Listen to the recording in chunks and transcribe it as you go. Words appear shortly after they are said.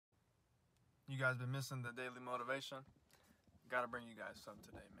You guys been missing the daily motivation? Gotta bring you guys something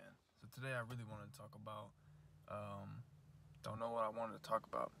today, man. So today I really wanted to talk about, don't know what I wanted to talk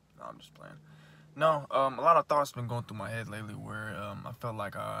about. No, I'm just playing. No, a lot of thoughts been going through my head lately where I felt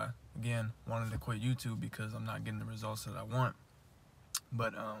like I, again, wanted to quit YouTube because I'm not getting the results that I want.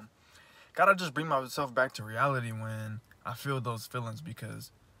 But gotta just bring myself back to reality when I feel those feelings,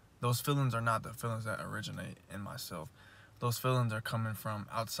 because those feelings are not the feelings that originate in myself. Those feelings are coming from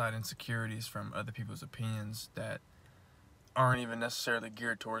outside insecurities, from other people's opinions that aren't even necessarily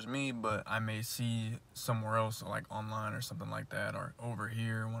geared towards me, but I may see somewhere else, like online or something like that, or over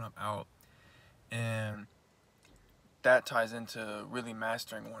here when I'm out. And that ties into really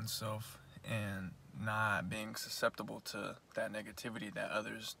mastering oneself and not being susceptible to that negativity that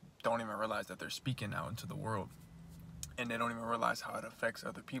others don't even realize that they're speaking out into the world, and they don't even realize how it affects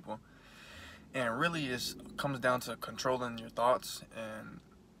other people. And really it comes down to controlling your thoughts and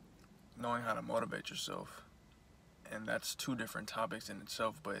knowing how to motivate yourself. And that's two different topics in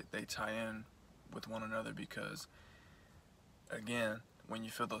itself, but they tie in with one another because, again, when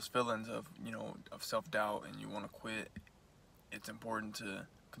you feel those feelings of self-doubt and you want to quit, it's important to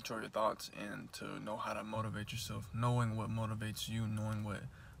control your thoughts and to know how to motivate yourself, knowing what motivates you, knowing what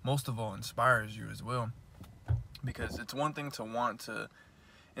most of all inspires you as well. Because it's one thing to want to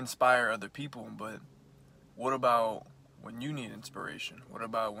inspire other people, but what about when you need inspiration? What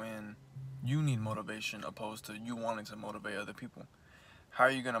about when you need motivation opposed to you wanting to motivate other people? How are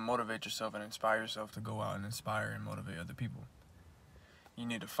you going to motivate yourself and inspire yourself to go out and inspire and motivate other people? You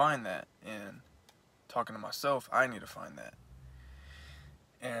need to find that, and talking to myself, I need to find that.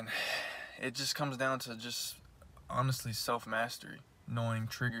 And it just comes down to just honestly self-mastery, knowing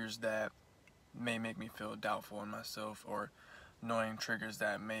triggers that may make me feel doubtful in myself, or knowing triggers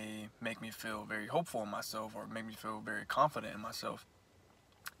that may make me feel very hopeful in myself or make me feel very confident in myself.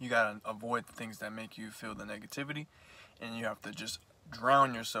 You gotta avoid the things that make you feel the negativity, and you have to just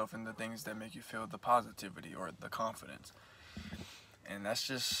drown yourself in the things that make you feel the positivity or the confidence. And that's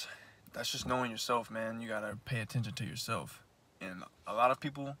just knowing yourself, man. You gotta pay attention to yourself. And a lot of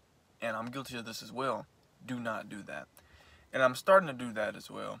people, and I'm guilty of this as well, do not do that. And I'm starting to do that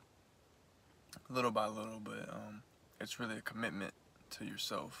as well, little by little, but it's really a commitment to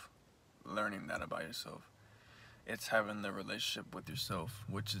yourself, learning that about yourself. It's having the relationship with yourself,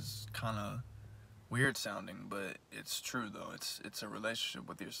 which is kind of weird sounding, but it's true though. It's a relationship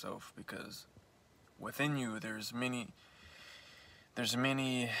with yourself, because within you there's many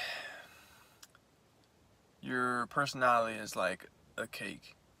your personality is like a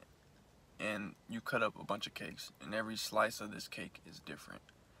cake, and you cut up a bunch of cakes, and every slice of this cake is different.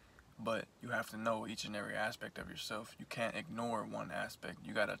 But you have to know each and every aspect of yourself. You can't ignore one aspect.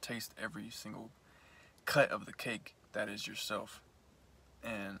 You gotta taste every single cut of the cake that is yourself.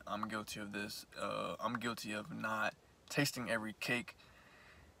 And I'm guilty of this. I'm guilty of not tasting every cake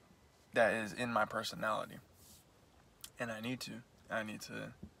that is in my personality. And I need to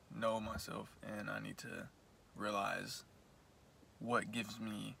know myself, and I need to realize what gives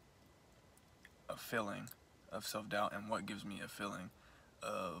me a feeling of self-doubt and what gives me a feeling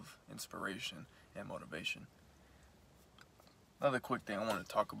of inspiration and motivation. Another quick thing I wanted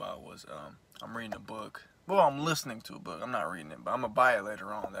to talk about was I'm reading a book. Well, I'm listening to a book. I'm not reading it, but I'm gonna buy it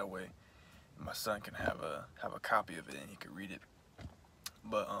later on. That way, my son can have a copy of it and he can read it.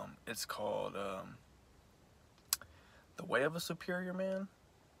 But it's called The Way of a Superior Man,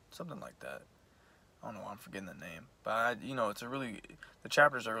 something like that. I don't know. I'm forgetting the name, but the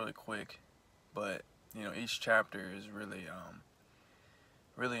chapters are really quick, but each chapter is really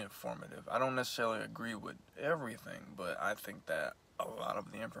really informative. I don't necessarily agree with everything, but I think that a lot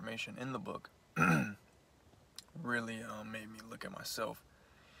of the information in the book really made me look at myself.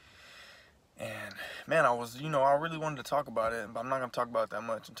 And man, I really wanted to talk about it, but I'm not gonna talk about it that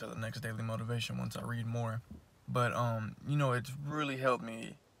much until the next daily motivation once I read more. But it's really helped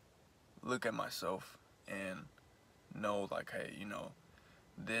me look at myself and know, like, hey,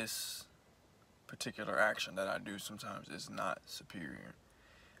 this particular action that I do sometimes is not superior.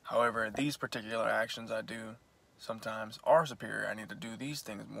 However, these particular actions I do sometimes are superior. I need to do these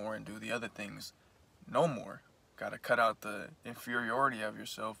things more and do the other things no more. Got to cut out the inferiority of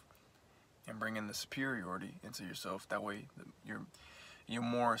yourself and bring in the superiority into yourself. That way, your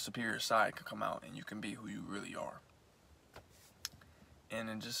more superior side can come out and you can be who you really are. And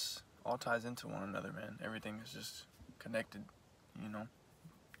it just all ties into one another, man. Everything is just connected,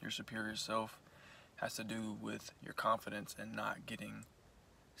 Your superior self has to do with your confidence and not getting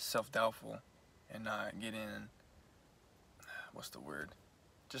self-doubtful and not getting,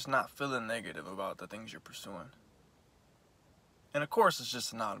 just not feeling negative about the things you're pursuing. And of course, it's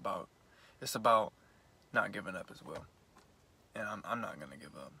it's about not giving up as well. And I'm not gonna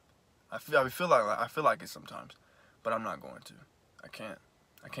give up. I feel like it sometimes, but I'm not going to. I can't.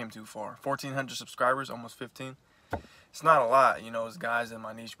 I came too far. 1,400 subscribers, almost 15. It's not a lot, you know. It's guys in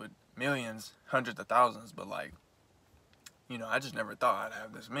my niche with millions, hundreds of thousands, but like, you know, I just never thought I'd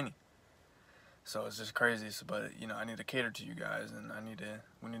have this many. So it's just crazy. So, but you know, I need to cater to you guys, and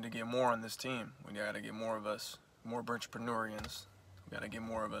we need to get more on this team. We gotta get more of us, more entrepreneurians. We gotta get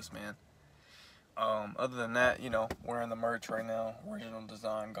more of us, man. Other than that, you know, wearing the merch right now, original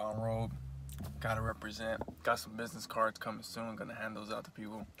design, gone rogue. Gotta represent. Got some business cards coming soon. Gonna hand those out to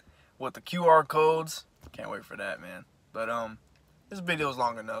people with the QR codes. Can't wait for that, man. But this video is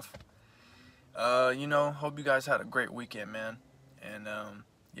long enough. You know, hope you guys had a great weekend, man. And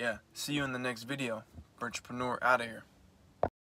yeah, see you in the next video. Entrepreneur out of here.